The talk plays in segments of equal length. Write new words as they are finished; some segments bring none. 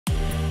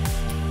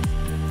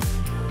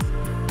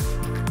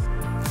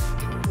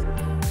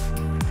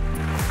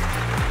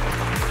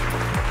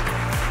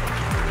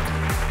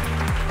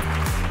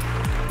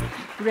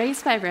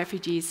Raised by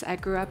refugees, I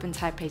grew up in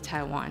Taipei,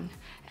 Taiwan.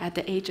 At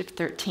the age of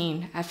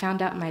 13, I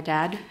found out my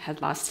dad had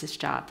lost his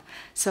job.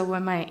 So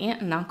when my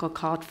aunt and uncle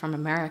called from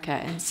America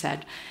and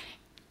said,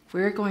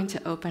 "We're going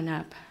to open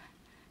up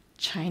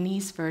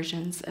Chinese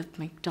versions of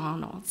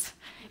McDonald's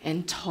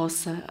in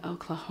Tulsa,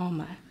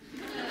 Oklahoma.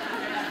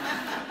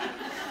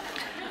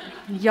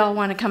 Y'all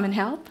want to come and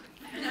help?"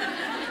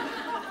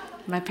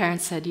 My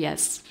parents said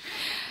yes.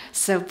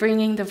 So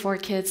bringing the 4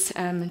 kids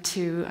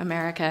to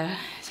America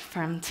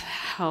from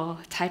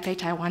Taipei,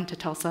 Taiwan to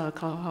Tulsa,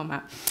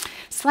 Oklahoma.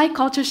 Slight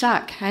culture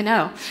shock, I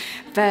know.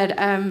 But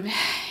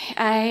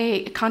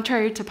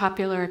contrary to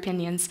popular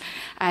opinions,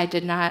 I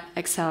did not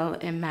excel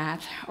in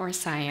math or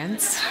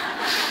science.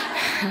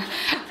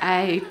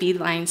 I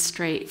beelined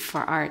straight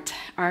for art.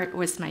 Art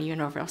was my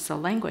universal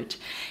language.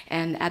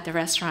 And at the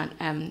restaurant,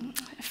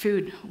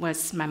 food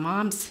was my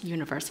mom's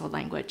universal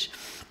language.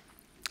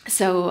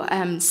 So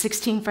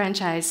 16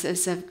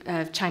 franchises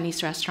of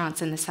Chinese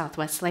restaurants in the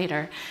Southwest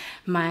later,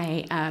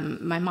 my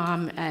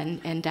mom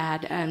and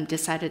dad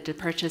decided to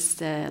purchase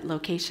the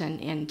location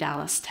in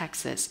Dallas,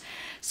 Texas.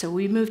 So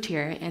we moved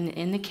here, and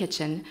in the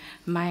kitchen,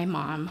 my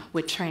mom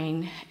would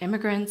train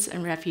immigrants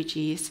and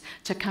refugees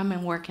to come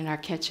and work in our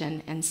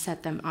kitchen and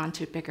set them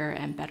onto bigger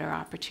and better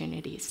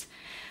opportunities.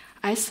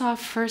 I saw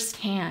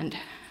firsthand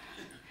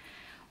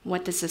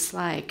what this is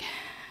like,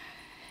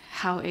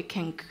 how it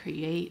can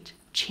create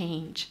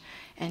change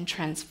and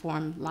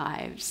transform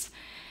lives.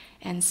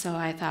 And so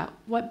I thought,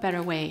 what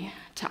better way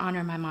to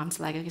honor my mom's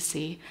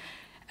legacy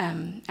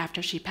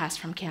after she passed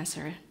from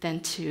cancer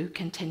than to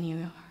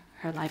continue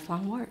her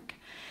lifelong work.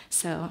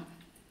 So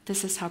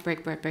this is how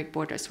Break Bread, Break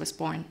Borders was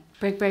born.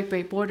 Break Bread,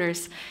 Break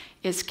Borders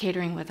is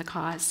catering with a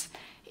cause.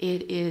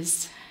 It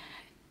is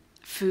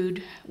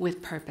food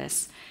with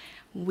purpose.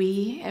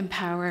 We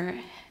empower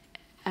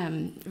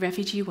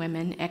refugee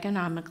women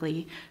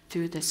economically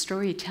through the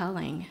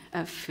storytelling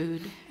of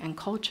food and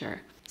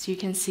culture. So you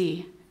can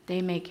see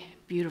they make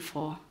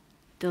beautiful,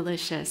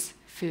 delicious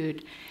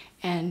food,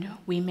 and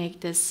we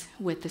make this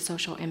with the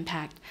social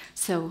impact.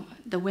 So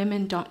the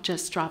women don't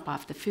just drop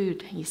off the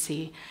food, you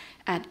see.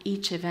 At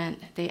each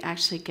event, they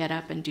actually get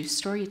up and do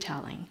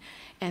storytelling.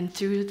 And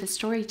through the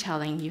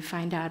storytelling, you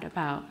find out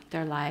about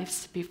their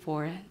lives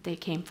before they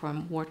came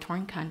from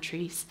war-torn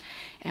countries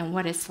and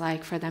what it's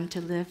like for them to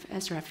live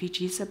as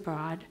refugees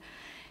abroad,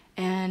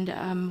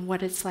 and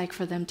what it's like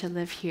for them to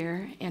live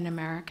here in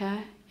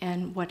America,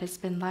 and what it's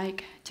been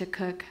like to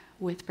cook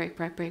with Break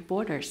Bread, Break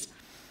Borders.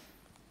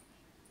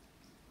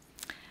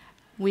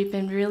 We've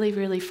been really,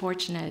 really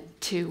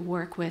fortunate to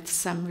work with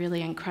some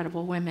really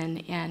incredible women,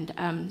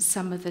 and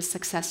some of the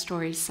success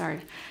stories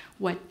are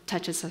what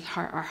touches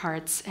our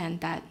hearts and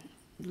that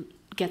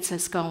gets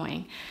us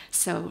going.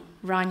 So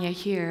Rania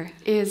here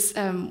is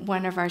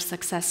one of our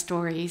success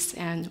stories,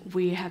 and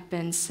we have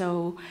been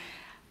so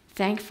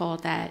thankful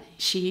that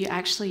she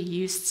actually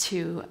used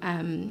to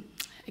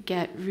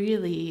get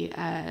really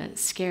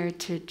scared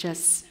to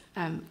just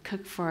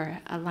cook for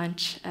a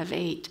lunch of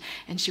 8,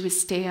 and she would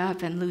stay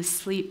up and lose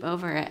sleep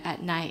over it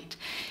at night.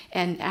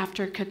 And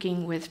after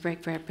cooking with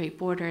Break Bread, Break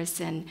Borders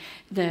and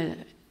the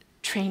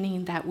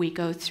training that we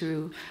go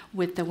through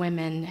with the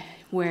women,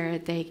 where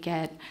they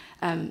get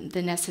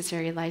the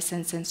necessary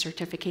license and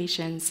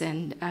certifications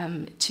and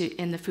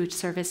in the food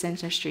service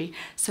industry.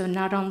 So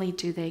not only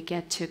do they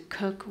get to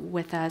cook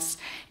with us,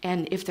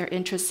 and if they're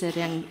interested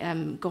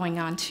in going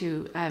on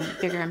to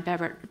bigger and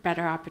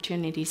better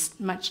opportunities,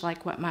 much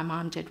like what my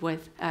mom did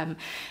with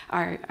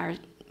our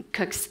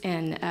cooks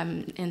in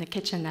the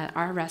kitchen at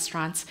our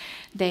restaurants,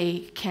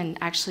 they can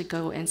actually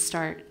go and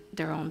start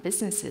their own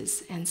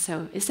businesses. And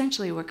so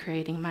essentially we're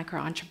creating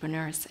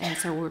micro-entrepreneurs. And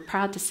so we're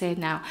proud to say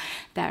now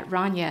that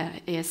Rania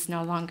is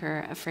no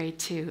longer afraid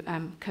to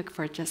cook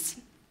for just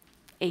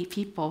 8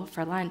 people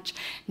for lunch.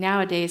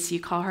 Nowadays you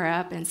call her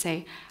up and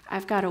say,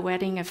 "I've got a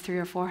wedding of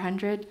 300 or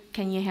 400,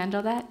 can you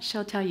handle that?"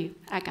 She'll tell you,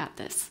 "I got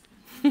this."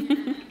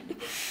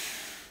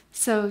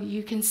 So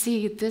you can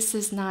see this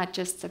is not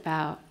just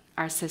about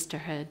our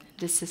sisterhood,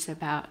 this is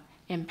about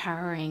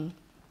empowering,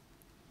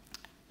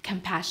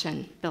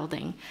 compassion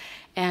building.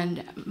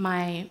 And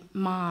my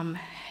mom,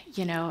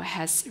 you know,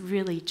 has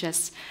really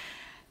just,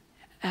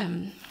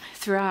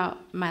 throughout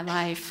my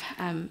life,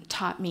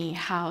 taught me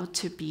how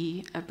to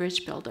be a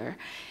bridge builder.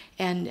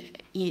 And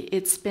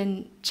it's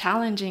been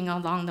challenging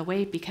along the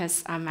way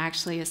because I'm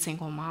actually a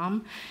single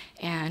mom,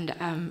 and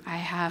I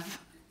have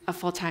a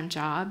full-time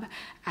job.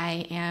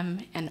 I am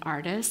an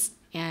artist,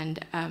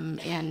 and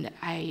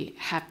I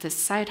have this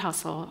side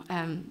hustle,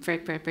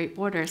 Break Bread, Break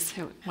Borders,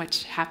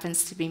 which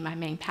happens to be my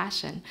main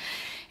passion.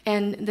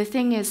 And the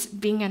thing is,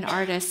 being an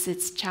artist,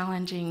 it's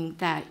challenging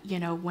that, you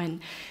know,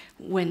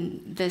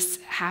 when this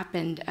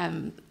happened,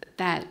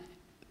 that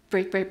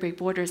Break Bread, Break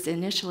Borders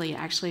initially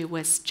actually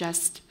was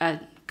just a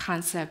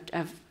concept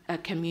of a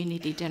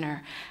community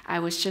dinner. I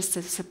was just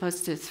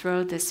supposed to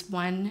throw this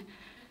one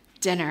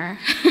dinner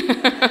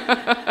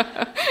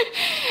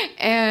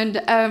and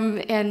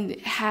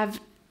have,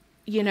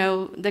 you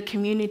know, the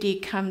community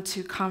come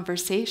to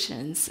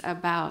conversations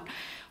about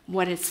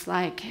what it's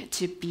like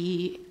to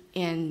be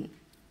in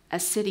a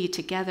city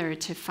together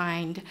to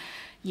find,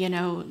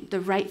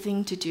 the right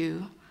thing to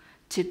do,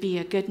 to be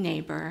a good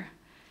neighbor,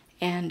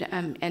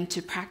 and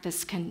to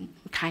practice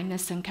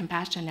kindness and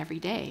compassion every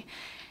day.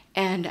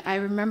 And I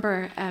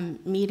remember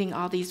meeting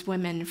all these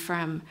women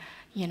from,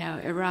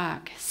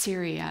 Iraq,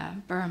 Syria,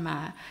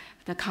 Burma,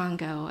 the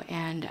Congo,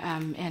 and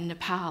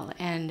Nepal,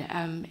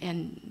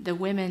 and the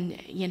women,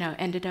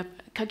 ended up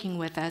cooking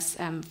with us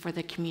for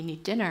the community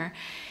dinner.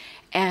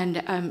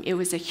 And it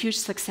was a huge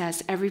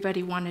success.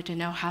 Everybody wanted to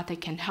know how they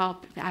can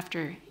help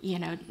after,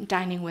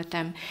 dining with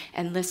them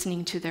and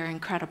listening to their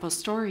incredible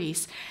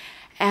stories.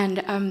 And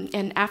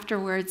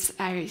afterwards,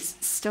 I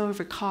still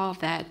recall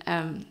that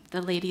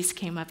the ladies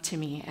came up to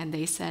me and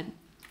they said,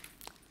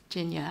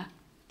 Jin-Ya,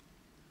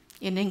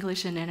 in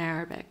English and in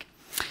Arabic,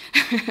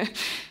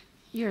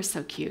 you're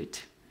so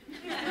cute.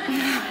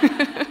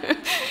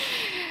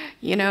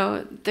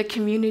 The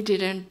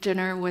community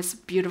dinner was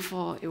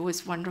beautiful, it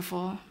was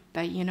wonderful,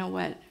 but you know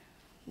what?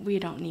 We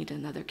don't need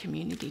another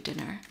community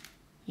dinner.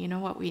 You know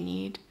what we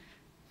need?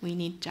 We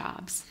need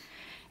jobs.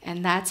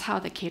 And that's how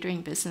the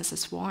catering business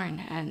is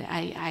born. And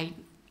I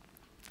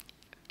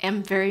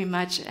am very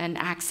much an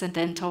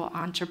accidental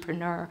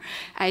entrepreneur.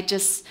 I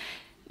just,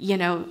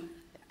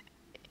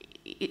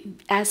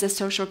 as a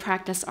social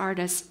practice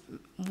artist,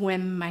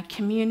 when my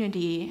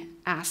community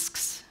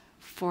asks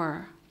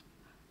for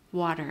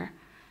water,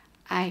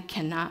 I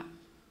cannot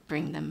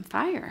bring them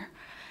fire.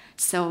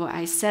 So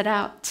I set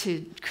out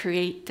to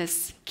create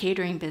this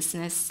catering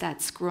business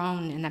that's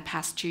grown in the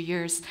past 2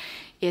 years.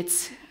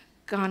 It's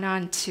gone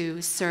on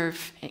to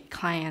serve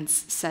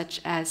clients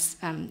such as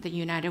the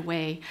United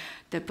Way,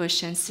 the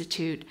Bush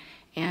Institute,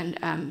 and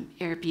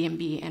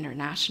Airbnb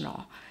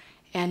International.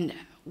 And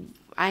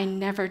I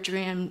never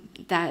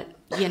dreamed that,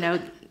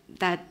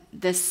 that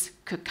this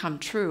could come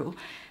true.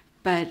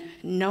 But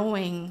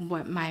knowing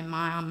what my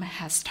mom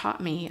has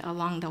taught me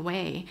along the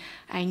way,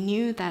 I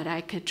knew that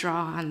I could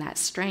draw on that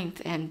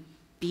strength and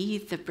be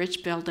the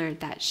bridge builder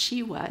that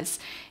she was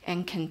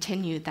and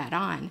continue that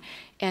on.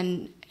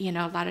 And,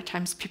 a lot of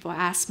times people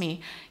ask me,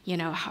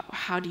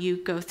 how do you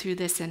go through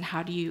this and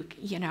how do you,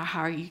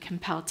 how are you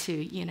compelled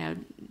to,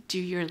 do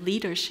your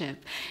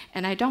leadership?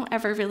 And I don't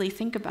ever really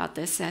think about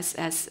this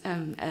as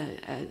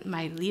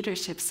my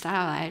leadership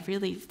style. I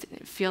really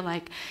feel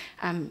like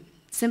I'm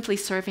simply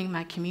serving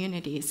my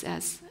communities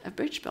as a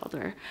bridge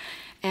builder.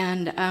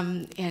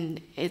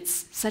 And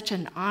it's such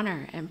an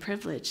honor and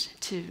privilege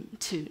to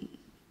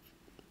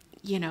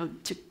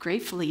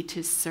gratefully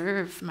to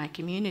serve my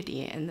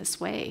community in this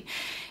way.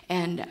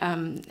 And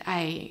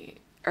I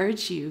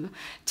urge you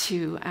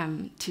to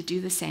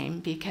do the same,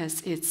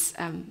 because it's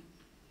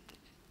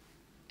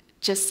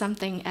just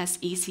something as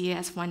easy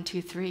as 1,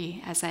 2,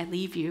 3. As I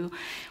leave you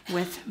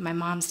with my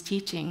mom's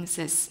teachings,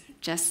 is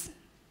just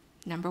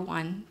number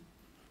 1,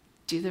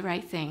 do the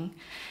right thing,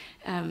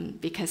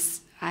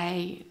 because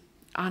I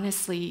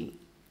honestly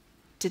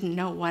didn't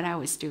know what I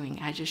was doing.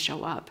 I just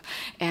show up,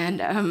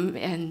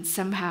 and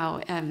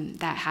somehow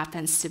that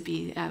happens to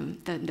be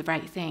the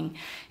right thing.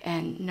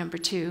 And number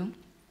 2,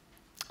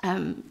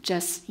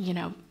 just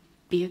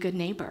be a good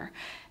neighbor.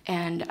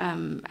 And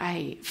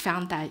I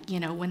found that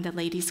when the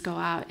ladies go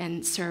out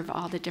and serve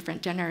all the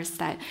different dinners,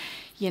 that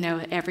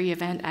every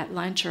event at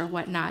lunch or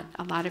whatnot,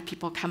 a lot of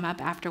people come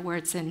up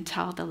afterwards and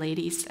tell the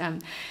ladies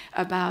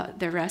about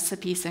their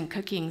recipes and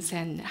cookings,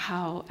 and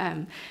how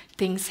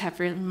things have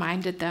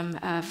reminded them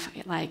of,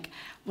 like,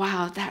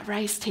 wow, that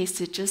rice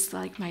tasted just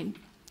like my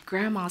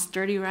grandma's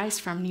dirty rice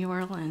from New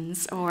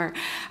Orleans, or,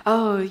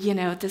 oh,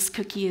 this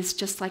cookie is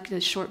just like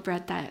the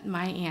shortbread that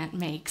my aunt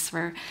makes,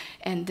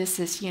 and this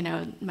is,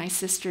 my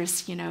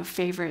sister's,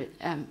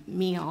 favorite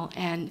meal,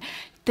 and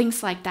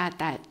things like that,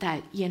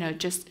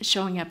 just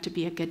showing up to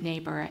be a good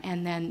neighbor.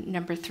 And then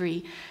number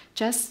 3,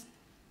 just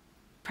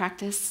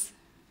practice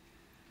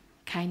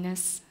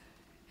kindness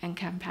and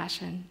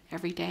compassion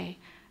every day.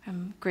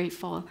 I'm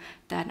grateful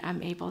that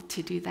I'm able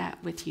to do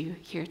that with you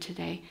here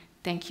today.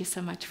 Thank you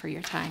so much for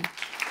your time.